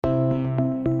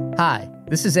Hi,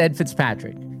 this is Ed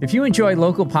Fitzpatrick. If you enjoy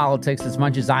local politics as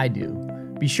much as I do,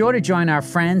 be sure to join our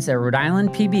friends at Rhode Island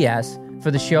PBS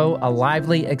for the show A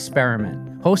Lively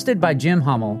Experiment. Hosted by Jim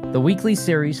Hummel, the weekly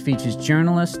series features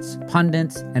journalists,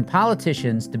 pundits, and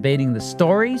politicians debating the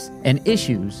stories and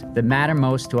issues that matter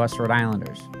most to us Rhode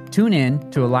Islanders. Tune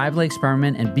in to A Lively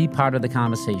Experiment and be part of the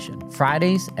conversation.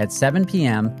 Fridays at 7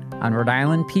 p.m. on Rhode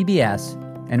Island PBS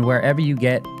and wherever you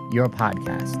get your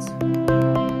podcasts.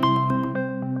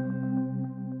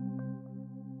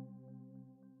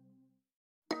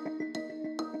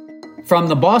 From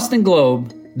the Boston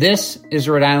Globe, this is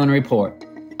Rhode Island Report.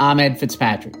 I'm Ed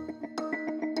Fitzpatrick.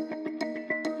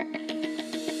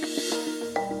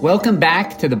 Welcome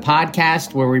back to the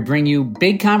podcast where we bring you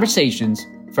big conversations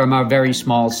from our very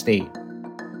small state.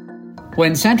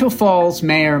 When Central Falls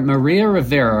Mayor Maria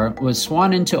Rivera was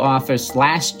sworn into office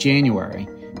last January,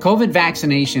 COVID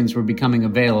vaccinations were becoming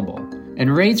available,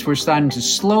 and rates were starting to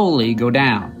slowly go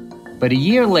down. But a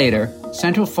year later,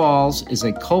 Central Falls is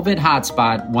a COVID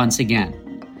hotspot once again.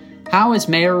 How is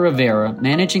Mayor Rivera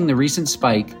managing the recent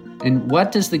spike, and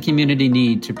what does the community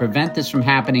need to prevent this from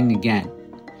happening again?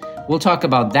 We'll talk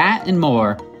about that and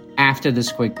more after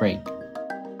this quick break.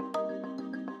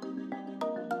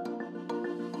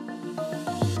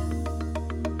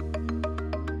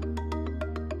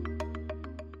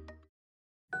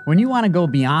 When you want to go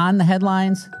beyond the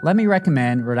headlines, let me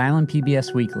recommend Rhode Island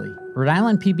PBS Weekly. Rhode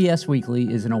Island PBS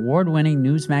Weekly is an award-winning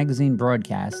news magazine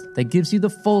broadcast that gives you the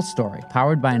full story,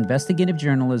 powered by investigative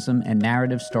journalism and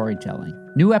narrative storytelling.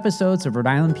 New episodes of Rhode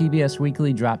Island PBS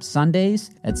Weekly drop Sundays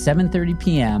at 7:30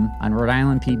 p.m. on Rhode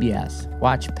Island PBS.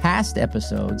 Watch past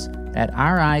episodes at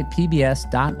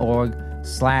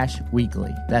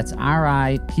ripbs.org/weekly. That's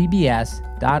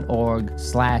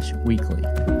ripbs.org/weekly.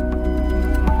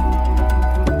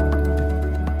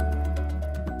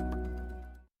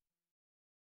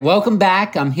 Welcome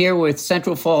back. I'm here with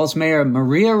Central Falls Mayor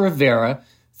Maria Rivera.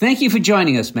 Thank you for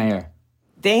joining us, Mayor.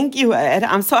 Thank you, Ed.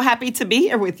 I'm so happy to be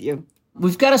here with you.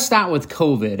 We've got to start with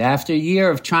COVID. After a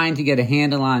year of trying to get a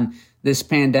handle on this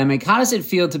pandemic, how does it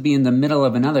feel to be in the middle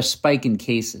of another spike in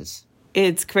cases?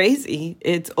 It's crazy.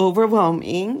 It's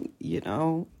overwhelming.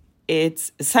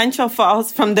 It's Central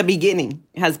Falls from the beginning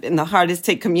has been the hardest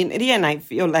hit community, and I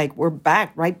feel like we're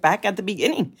right back at the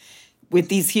beginning. With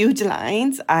these huge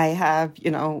lines, I have,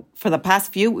 for the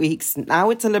past few weeks, now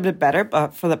it's a little bit better,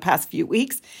 but for the past few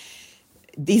weeks,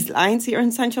 these lines here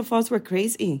in Central Falls were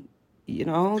crazy.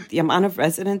 The amount of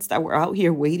residents that were out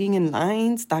here waiting in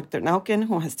lines. Dr. Nelken,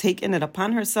 who has taken it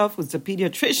upon herself, was the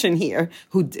pediatrician here,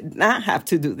 who did not have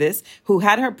to do this, who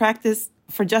had her practice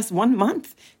for just 1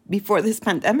 month before this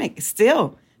pandemic,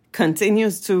 still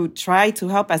continues to try to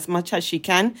help as much as she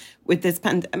can with this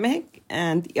pandemic.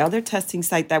 And the other testing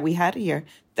site that we had here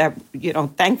that,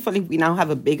 thankfully we now have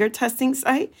a bigger testing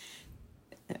site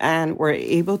and we're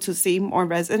able to see more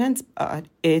residents. But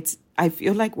I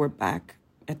feel like we're back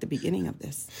at the beginning of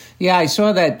this. Yeah, I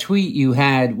saw that tweet you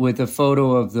had with a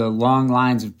photo of the long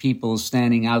lines of people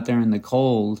standing out there in the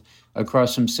cold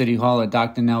across from City Hall at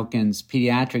Dr. Nelken's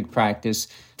pediatric practice.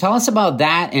 Tell us about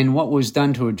that and what was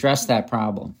done to address that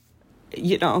problem.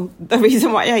 The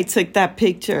reason why I took that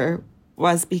picture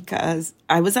was because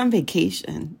I was on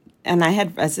vacation and I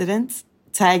had residents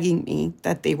tagging me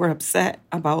that they were upset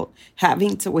about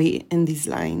having to wait in these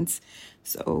lines.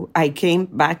 So I came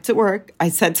back to work. I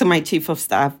said to my chief of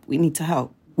staff, we need to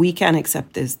help. We can't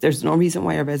accept this. There's no reason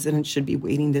why our residents should be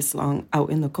waiting this long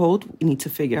out in the cold. We need to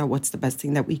figure out what's the best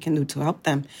thing that we can do to help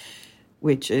them,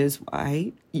 which is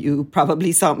why you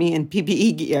probably saw me in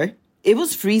PPE gear. It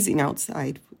was freezing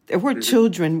outside. There were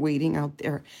children waiting out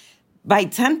there. By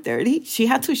 10:30, she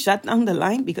had to shut down the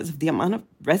line because of the amount of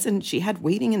residents she had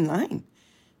waiting in line.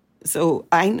 So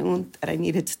I knew that I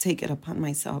needed to take it upon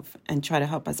myself and try to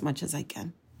help as much as I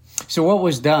can. So what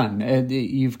was done?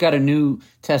 You've got a new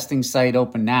testing site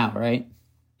open now, right?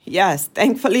 Yes.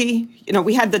 Thankfully,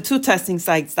 we had the two testing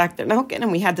sites, Dr. Nelken,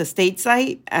 and we had the state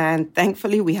site. And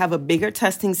thankfully, we have a bigger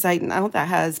testing site now that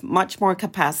has much more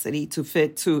capacity to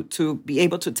fit to be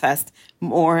able to test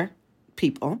more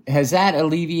people. Has that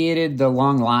alleviated the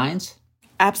long lines?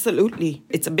 Absolutely.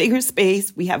 It's a bigger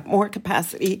space. We have more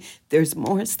capacity. There's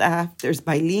more staff. There's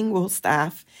bilingual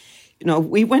staff.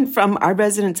 We went from our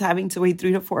residents having to wait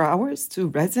 3 to 4 hours to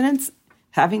residents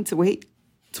having to wait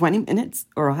 20 minutes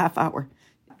or a half hour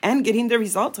and getting the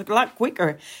results a lot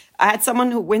quicker. I had someone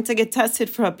who went to get tested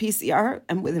for a PCR,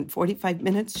 and within 45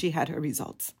 minutes, she had her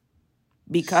results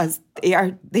because they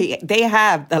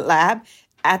have the lab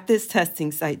at this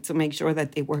testing site to make sure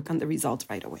that they work on the results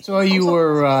right away. So you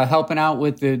were helping out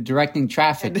with the directing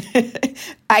traffic.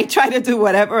 I try to do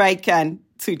whatever I can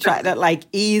to try to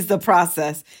ease the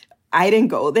process. I didn't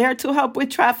go there to help with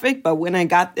traffic, but when I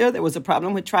got there was a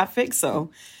problem with traffic.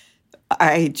 So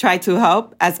I tried to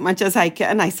help as much as I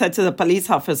can. I said to the police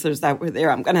officers that were there,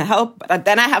 I'm going to help, but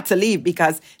then I have to leave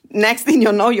because next thing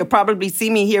you'll know, you'll probably see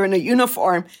me here in a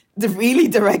uniform, really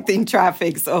directing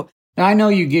traffic. So now, I know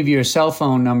you give your cell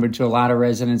phone number to a lot of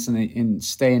residents and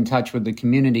stay in touch with the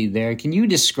community there. Can you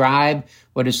describe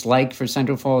what it's like for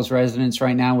Central Falls residents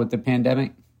right now with the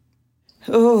pandemic?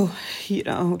 Oh,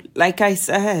 like I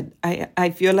said,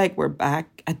 I feel like we're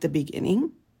back at the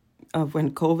beginning of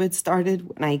when COVID started,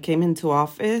 when I came into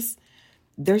office.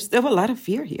 There's still a lot of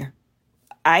fear here.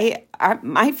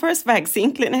 My first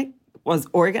vaccine clinic was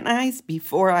organized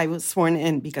before I was sworn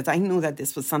in because I knew that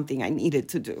this was something I needed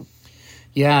to do.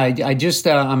 Yeah, I just,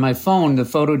 on my phone, the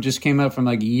photo just came up from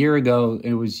a year ago.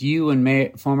 It was you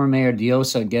and former Mayor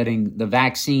Diosa getting the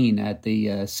vaccine at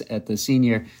the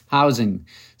senior housing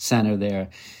center there.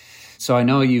 So I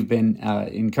know you've been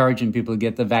encouraging people to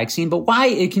get the vaccine, but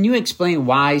why? Can you explain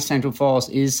why Central Falls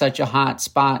is such a hot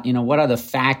spot? What are the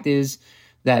factors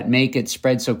that make it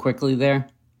spread so quickly there?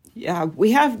 Yeah,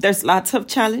 there's lots of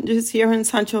challenges here in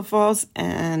Central Falls,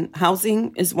 and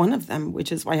housing is one of them,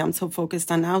 which is why I'm so focused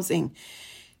on housing.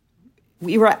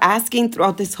 We were asking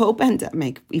throughout this whole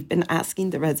pandemic, we've been asking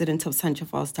the residents of Central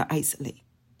Falls to isolate.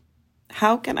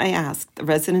 How can I ask the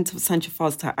residents of Central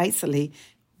Falls to isolate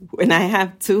when I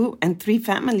have 2 and 3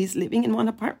 families living in one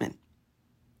apartment?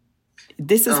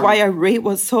 This is why our rate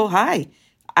was so high.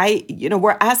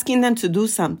 We're asking them to do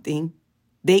something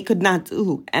they could not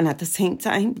do, and at the same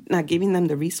time, not giving them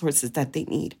the resources that they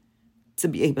need to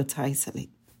be able to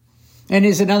isolate. And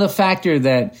is another factor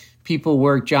that people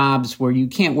work jobs where you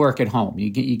can't work at home.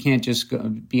 You can't just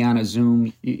be on a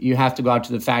Zoom. You have to go out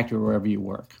to the factory wherever you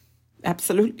work.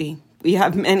 Absolutely. We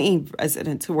have many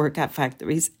residents who work at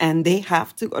factories, and they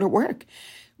have to go to work,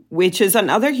 which is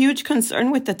another huge concern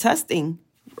with the testing,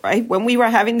 right? When we were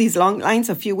having these long lines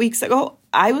a few weeks ago,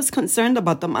 I was concerned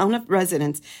about the amount of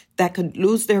residents that could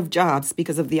lose their jobs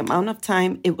because of the amount of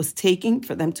time it was taking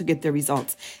for them to get their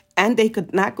results. And they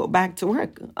could not go back to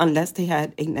work unless they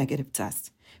had a negative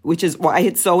test, which is why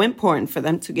it's so important for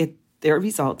them to get their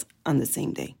results on the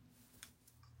same day.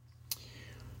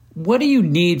 What do you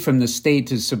need from the state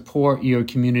to support your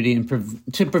community and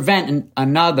to prevent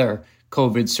another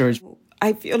COVID surge?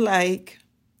 I feel like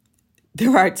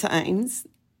there are times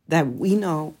that we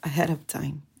know ahead of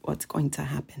time what's going to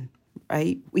happen,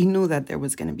 right? We knew that there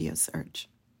was going to be a surge.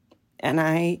 And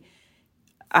I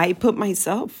put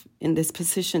myself in this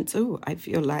position too. I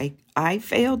feel like I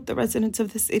failed the residents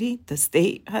of the city. The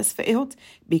state has failed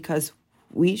because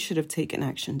we should have taken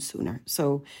action sooner.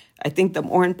 So I think the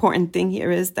more important thing here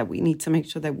is that we need to make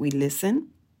sure that we listen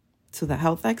to the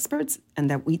health experts and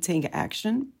that we take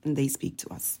action and they speak to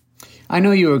us. I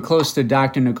know you were close to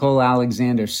Dr. Nicole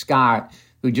Alexander Scott,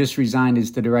 who just resigned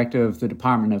as the director of the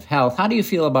Department of Health. How do you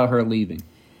feel about her leaving?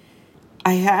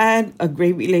 I had a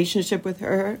great relationship with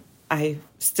her. I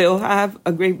still have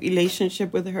a great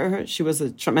relationship with her. She was a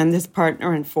tremendous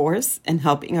partner and force in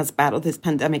helping us battle this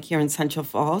pandemic here in Central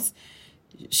Falls.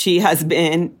 She has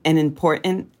been an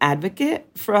important advocate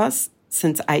for us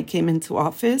since I came into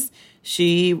office.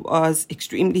 She was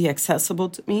extremely accessible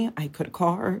to me. I could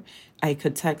call her. I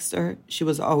could text her. She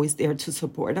was always there to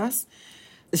support us.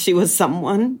 She was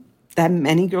someone that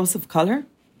many girls of color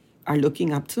are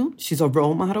looking up to. She's a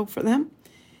role model for them.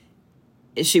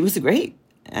 She was great,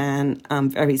 and I'm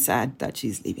very sad that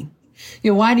she's leaving.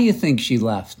 Yeah, why do you think she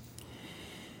left?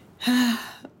 I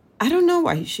don't know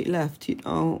why she left,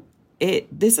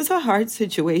 This is a hard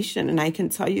situation, and I can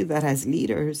tell you that as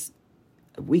leaders,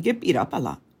 we get beat up a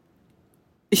lot.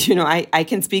 I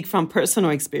can speak from personal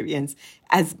experience.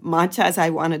 As much as I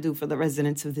want to do for the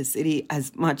residents of the city,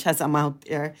 as much as I'm out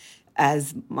there,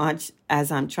 as much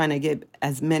as I'm trying to get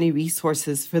as many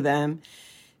resources for them,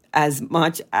 as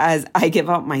much as I give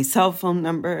out my cell phone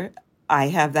number, I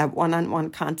have that one-on-one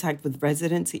contact with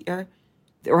residents here.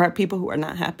 There are people who are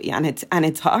not happy, and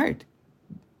it's hard.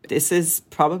 This is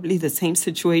probably the same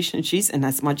situation she's in.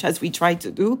 As much as we try to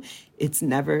do, it's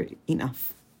never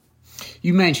enough.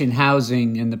 You mentioned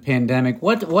housing and the pandemic.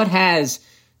 What has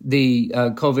the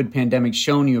COVID pandemic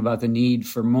shown you about the need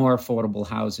for more affordable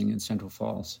housing in Central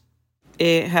Falls?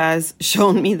 It has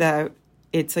shown me that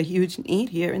it's a huge need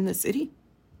here in the city.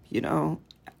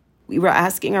 We were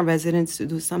asking our residents to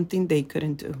do something they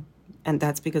couldn't do. And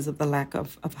that's because of the lack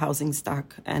of housing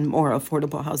stock and more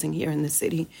affordable housing here in the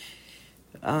city,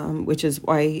 which is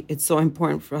why it's so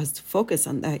important for us to focus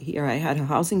on that here. I had a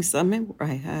housing summit where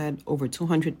I had over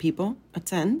 200 people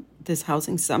attend this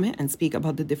housing summit and speak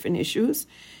about the different issues.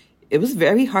 It was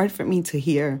very hard for me to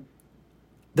hear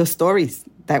the stories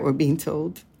that were being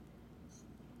told.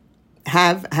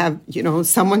 Have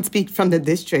someone speak from the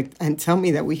district and tell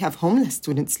me that we have homeless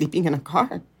students sleeping in a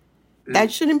car.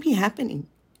 That shouldn't be happening.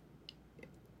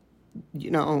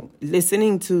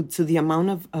 Listening to the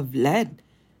amount of lead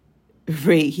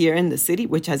right here in the city,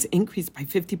 which has increased by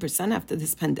 50% after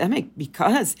this pandemic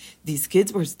because these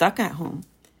kids were stuck at home.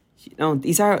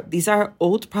 These are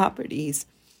old properties.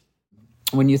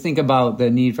 When you think about the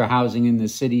need for housing in the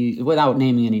city, without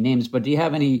naming any names, but do you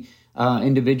have any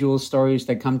individual stories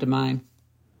that come to mind?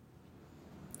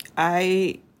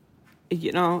 This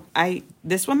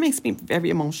one makes me very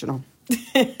emotional.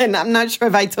 And I'm not sure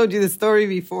if I told you the story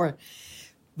before,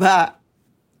 but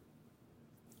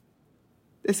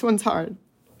this one's hard.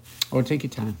 Oh, take your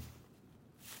time.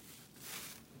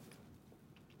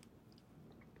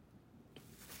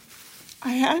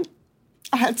 I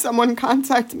had someone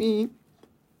contact me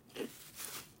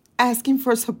asking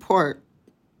for support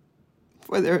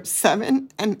for their 7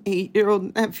 and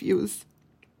 8-year-old nephews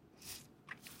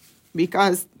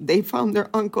because they found their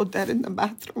uncle dead in the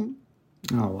bathroom.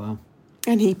 Oh, wow.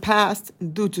 And he passed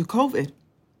due to COVID.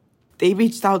 They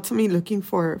reached out to me looking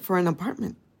for an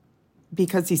apartment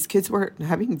because these kids were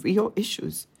having real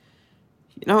issues.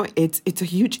 It's a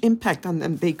huge impact on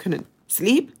them. They couldn't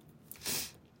sleep.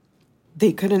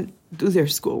 They couldn't do their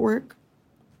schoolwork.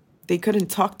 They couldn't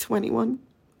talk to anyone.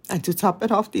 And to top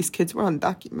it off, these kids were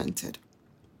undocumented.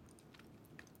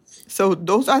 So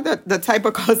those are the type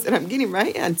of calls that I'm getting,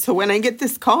 right? And so when I get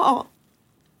this call,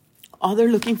 all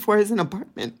they're looking for is an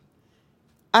apartment.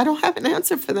 I don't have an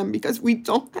answer for them because we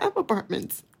don't have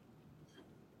apartments.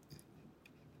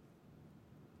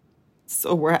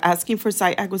 So we're asking for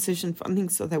site acquisition funding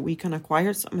so that we can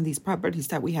acquire some of these properties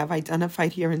that we have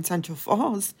identified here in Central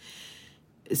Falls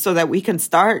so that we can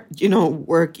start,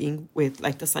 working with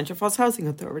like the Central Falls Housing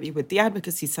Authority, with the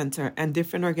Advocacy Center and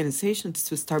different organizations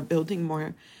to start building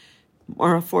more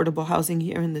affordable housing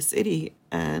here in the city.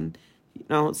 And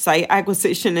site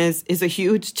acquisition is a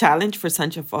huge challenge for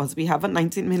Central Falls. We have a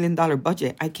 $19 million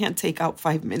budget. I can't take out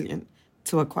 $5 million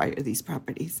to acquire these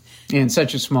properties. In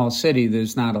such a small city,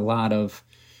 there's not a lot of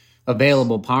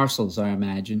available parcels, I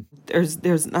imagine.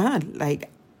 There's not.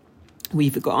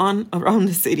 We've gone around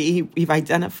the city. We've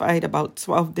identified about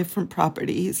 12 different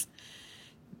properties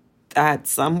that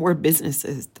some were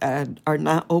businesses that are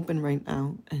not open right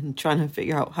now, and trying to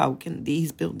figure out how can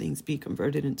these buildings be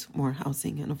converted into more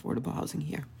housing and affordable housing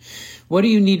here. What do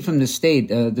you need from the state?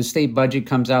 The state budget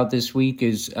comes out this week.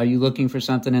 Are you looking for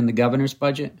something in the governor's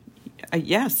budget?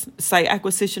 Yes, site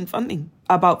acquisition funding,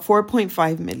 about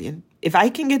 $4.5 million. If I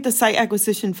can get the site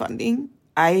acquisition funding,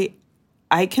 I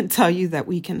can tell you that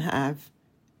we can have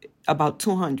about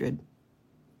 200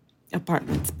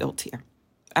 apartments built here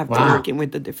after working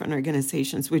with the different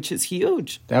organizations, which is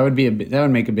huge. That would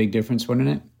make a big difference, wouldn't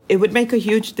it? It would make a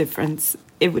huge difference.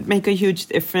 It would make a huge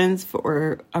difference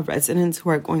for our residents who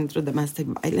are going through domestic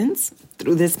violence.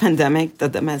 Through this pandemic, the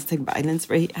domestic violence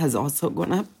rate has also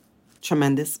gone up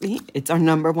tremendously. It's our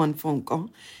number one phone call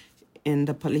in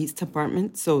the police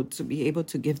department. So to be able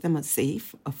to give them a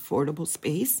safe, affordable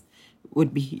space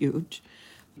would be huge.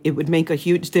 It would make a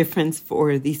huge difference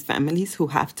for these families who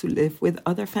have to live with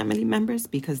other family members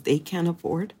because they can't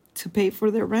afford to pay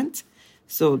for their rent.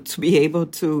 So to be able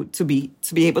to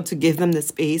give them the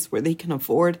space where they can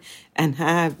afford and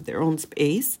have their own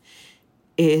space,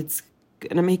 it's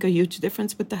going to make a huge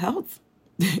difference with the health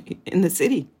in the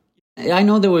city. I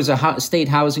know there was a state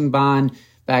housing bond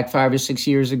back 5 or 6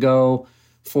 years ago,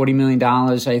 $40 million,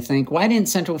 I think. Why didn't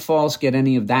Central Falls get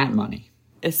any of that money?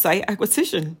 It's site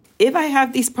acquisition. If I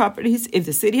have these properties, if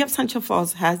the city of Central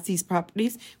Falls has these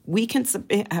properties, we can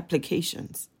submit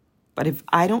applications. But if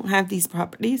I don't have these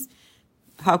properties,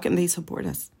 how can they support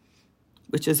us?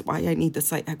 Which is why I need the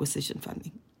site acquisition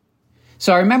funding.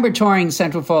 So I remember touring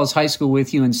Central Falls High School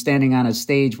with you and standing on a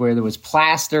stage where there was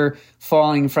plaster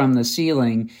falling from the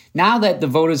ceiling. Now that the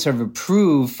voters have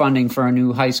approved funding for a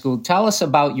new high school, tell us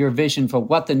about your vision for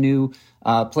what the new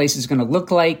place is going to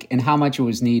look like and how much it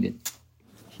was needed.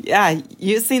 Yeah,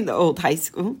 you've seen the old high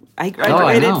school. I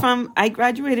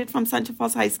graduated from Central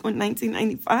Falls High School in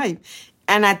 1995.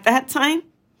 And at that time,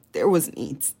 there was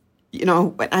needs.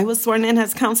 When I was sworn in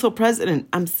as council president,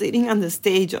 I'm sitting on the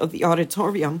stage of the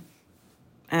auditorium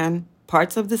and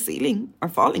parts of the ceiling are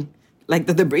falling. Like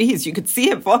the debris, you could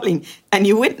see it falling, and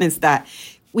you witnessed that.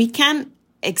 We can't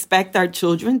expect our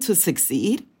children to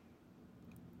succeed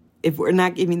if we're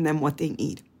not giving them what they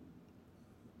need.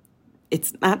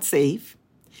 It's not safe.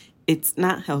 It's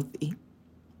not healthy.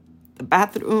 The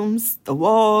bathrooms, the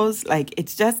walls,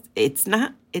 it's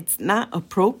it's not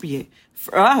appropriate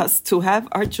for us to have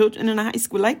our children in a high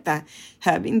school like that.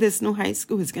 Having this new high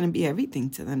school is going to be everything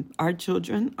to them. Our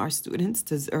children, our students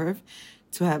deserve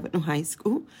to have a new high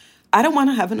school. I don't want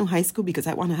to have a new high school because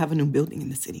I want to have a new building in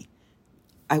the city.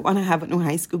 I want to have a new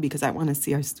high school because I want to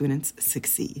see our students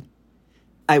succeed.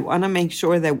 I want to make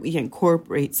sure that we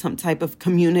incorporate some type of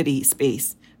community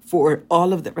space for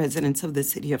all of the residents of the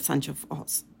city of Central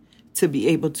Falls to be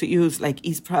able to use like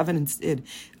East Providence did.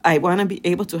 I want to be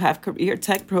able to have career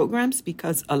tech programs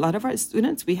because a lot of our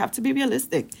students, we have to be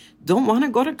realistic, don't want to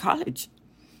go to college.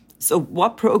 So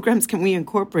what programs can we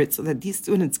incorporate so that these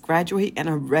students graduate and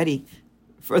are ready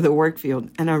for the work field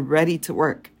and are ready to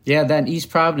work? Yeah, that East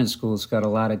Providence school's got a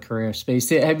lot of career space.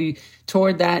 Have you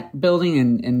toured that building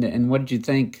and what did you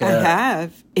think? I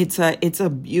have. It's a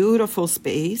beautiful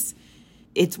space.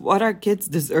 It's what our kids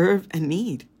deserve and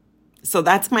need. So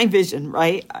that's my vision,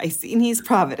 right? I see in East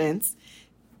Providence.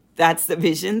 That's the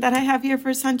vision that I have here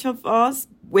for Central Falls.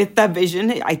 With that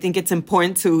vision, I think it's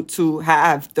important to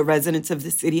have the residents of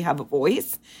the city have a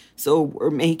voice. So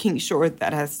we're making sure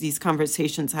that as these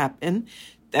conversations happen,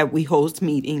 that we host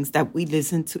meetings, that we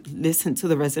listen to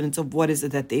the residents of what is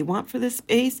it that they want for this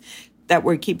space, that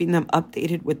we're keeping them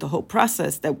updated with the whole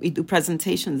process, that we do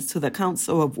presentations to the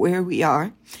council of where we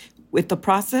are with the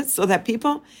process so that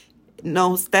people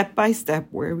know step by step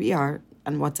where we are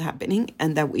and what's happening,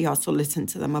 and that we also listen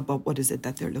to them about what is it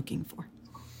that they're looking for.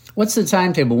 What's the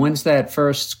timetable? When's that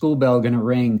first school bell going to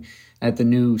ring at the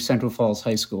new Central Falls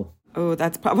High School? Oh,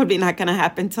 that's probably not going to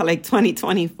happen till like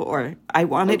 2024. I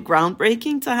wanted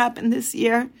groundbreaking to happen this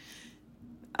year.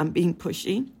 I'm being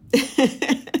pushy.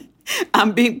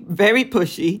 I'm being very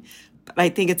pushy, but I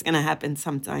think it's going to happen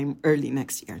sometime early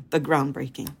next year, the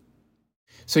groundbreaking.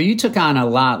 So you took on a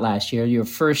lot last year, your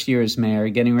first year as mayor,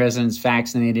 getting residents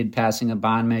vaccinated, passing a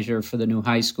bond measure for the new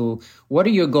high school. What are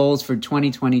your goals for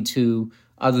 2022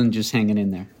 other than just hanging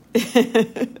in there?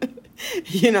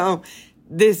 You know,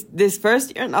 this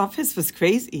first year in office was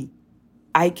crazy.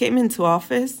 I came into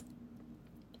office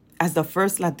as the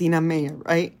first Latina mayor,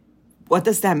 right? What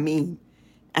does that mean?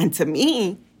 And to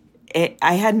me,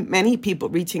 I had many people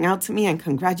reaching out to me and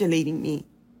congratulating me.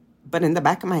 But in the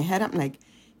back of my head, I'm like,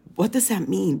 what does that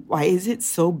mean? Why is it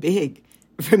so big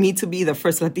for me to be the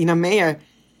first Latina mayor?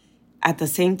 At the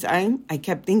same time, I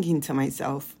kept thinking to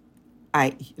myself,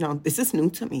 this is new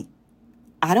to me.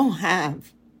 I don't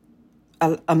have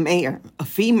a mayor, a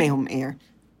female mayor,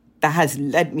 that has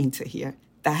led me to here,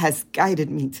 that has guided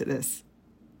me to this.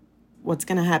 What's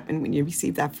going to happen when you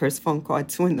receive that first phone call at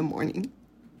 2 a.m.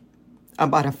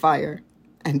 about a fire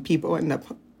and people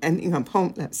ending up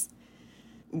homeless?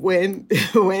 When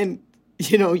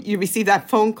you receive that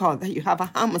phone call that you have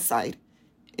a homicide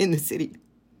in the city.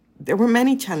 There were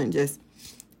many challenges.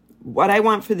 What I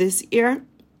want for this year,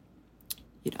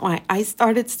 I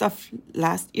started stuff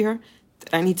last year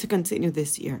that I need to continue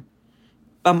this year.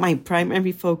 But my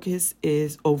primary focus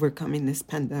is overcoming this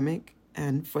pandemic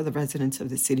and for the residents of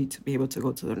the city to be able to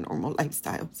go to their normal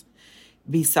lifestyles.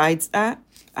 Besides that,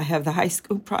 I have the high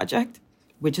school project,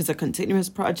 which is a continuous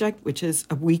project, which is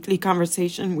a weekly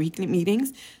conversation, weekly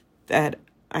meetings that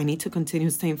I need to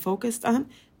continue staying focused on,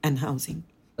 and housing.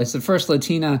 As the first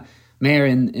Latina mayor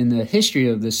in the history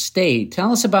of the state,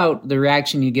 tell us about the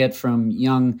reaction you get from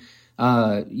young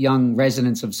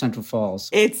residents of Central Falls.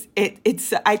 It's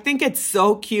I think it's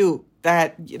so cute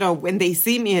that, when they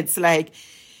see me, it's like,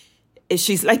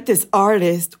 she's like this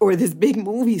artist or this big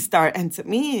movie star. And to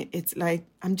me, it's like,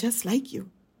 I'm just like you,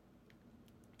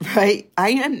 right?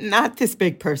 I am not this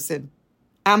big person.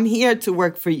 I'm here to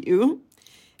work for you.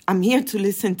 I'm here to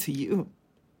listen to you.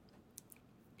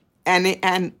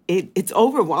 And it's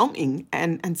overwhelming.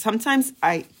 And sometimes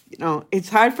it's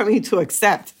hard for me to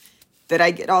accept that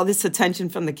I get all this attention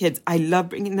from the kids. I love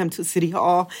bringing them to City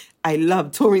Hall. I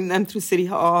love touring them through City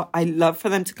Hall. I love for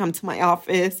them to come to my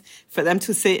office, for them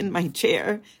to sit in my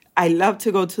chair. I love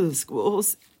to go to the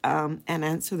schools and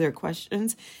answer their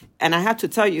questions. And I have to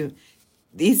tell you,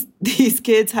 these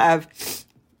kids have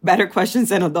better questions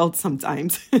than adults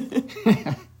sometimes.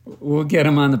 We'll get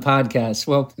them on the podcast.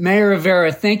 Well, Mayor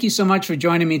Rivera, thank you so much for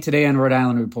joining me today on Rhode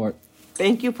Island Report.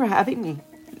 Thank you for having me.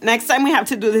 Next time we have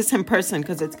to do this in person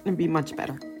because it's going to be much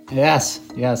better. Yes,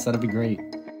 that'll be great.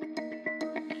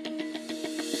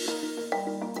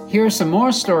 Here are some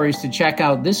more stories to check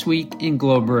out this week in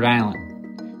Globe, Rhode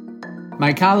Island.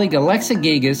 My colleague Alexa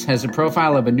Gagas has a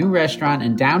profile of a new restaurant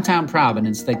in downtown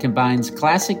Providence that combines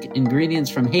classic ingredients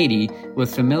from Haiti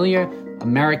with familiar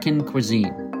American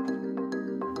cuisine.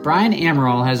 Brian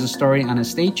Amaral has a story on a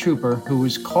state trooper who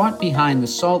was caught behind the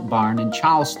salt barn in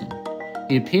Charleston.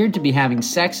 He appeared to be having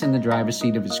sex in the driver's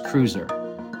seat of his cruiser.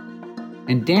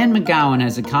 And Dan McGowan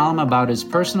has a column about his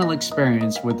personal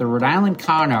experience with a Rhode Island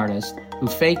con artist who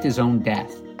faked his own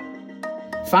death.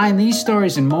 Find these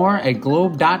stories and more at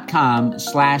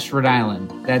globe.com/Rhode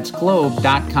Island. That's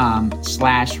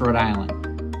globe.com/Rhode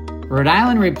Island. Rhode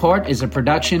Island Report is a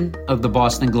production of the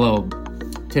Boston Globe.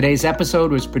 Today's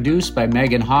episode was produced by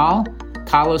Megan Hall,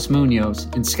 Carlos Munoz,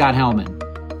 and Scott Hellman.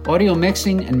 Audio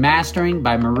mixing and mastering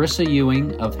by Marissa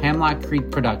Ewing of Hemlock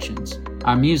Creek Productions.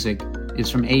 Our music is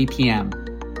from APM.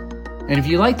 And if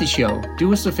you like the show,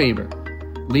 do us a favor.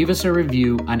 Leave us a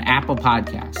review on Apple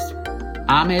Podcasts.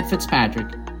 I'm Ed Fitzpatrick.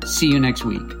 See you next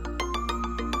week.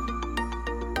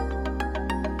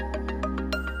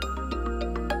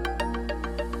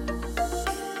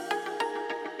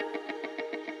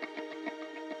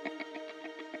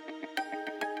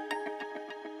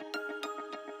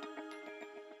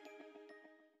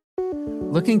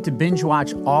 Looking to binge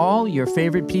watch all your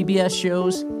favorite PBS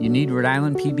shows? You need Rhode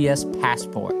Island PBS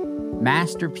Passport,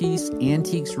 Masterpiece,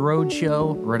 Antiques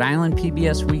Roadshow, Rhode Island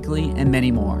PBS Weekly, and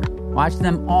many more. Watch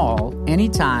them all,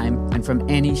 anytime, and from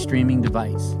any streaming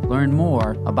device. Learn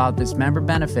more about this member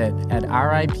benefit at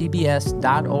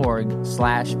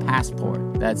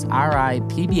ripbs.org/passport. That's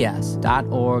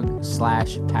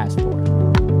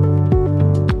ripbs.org/passport.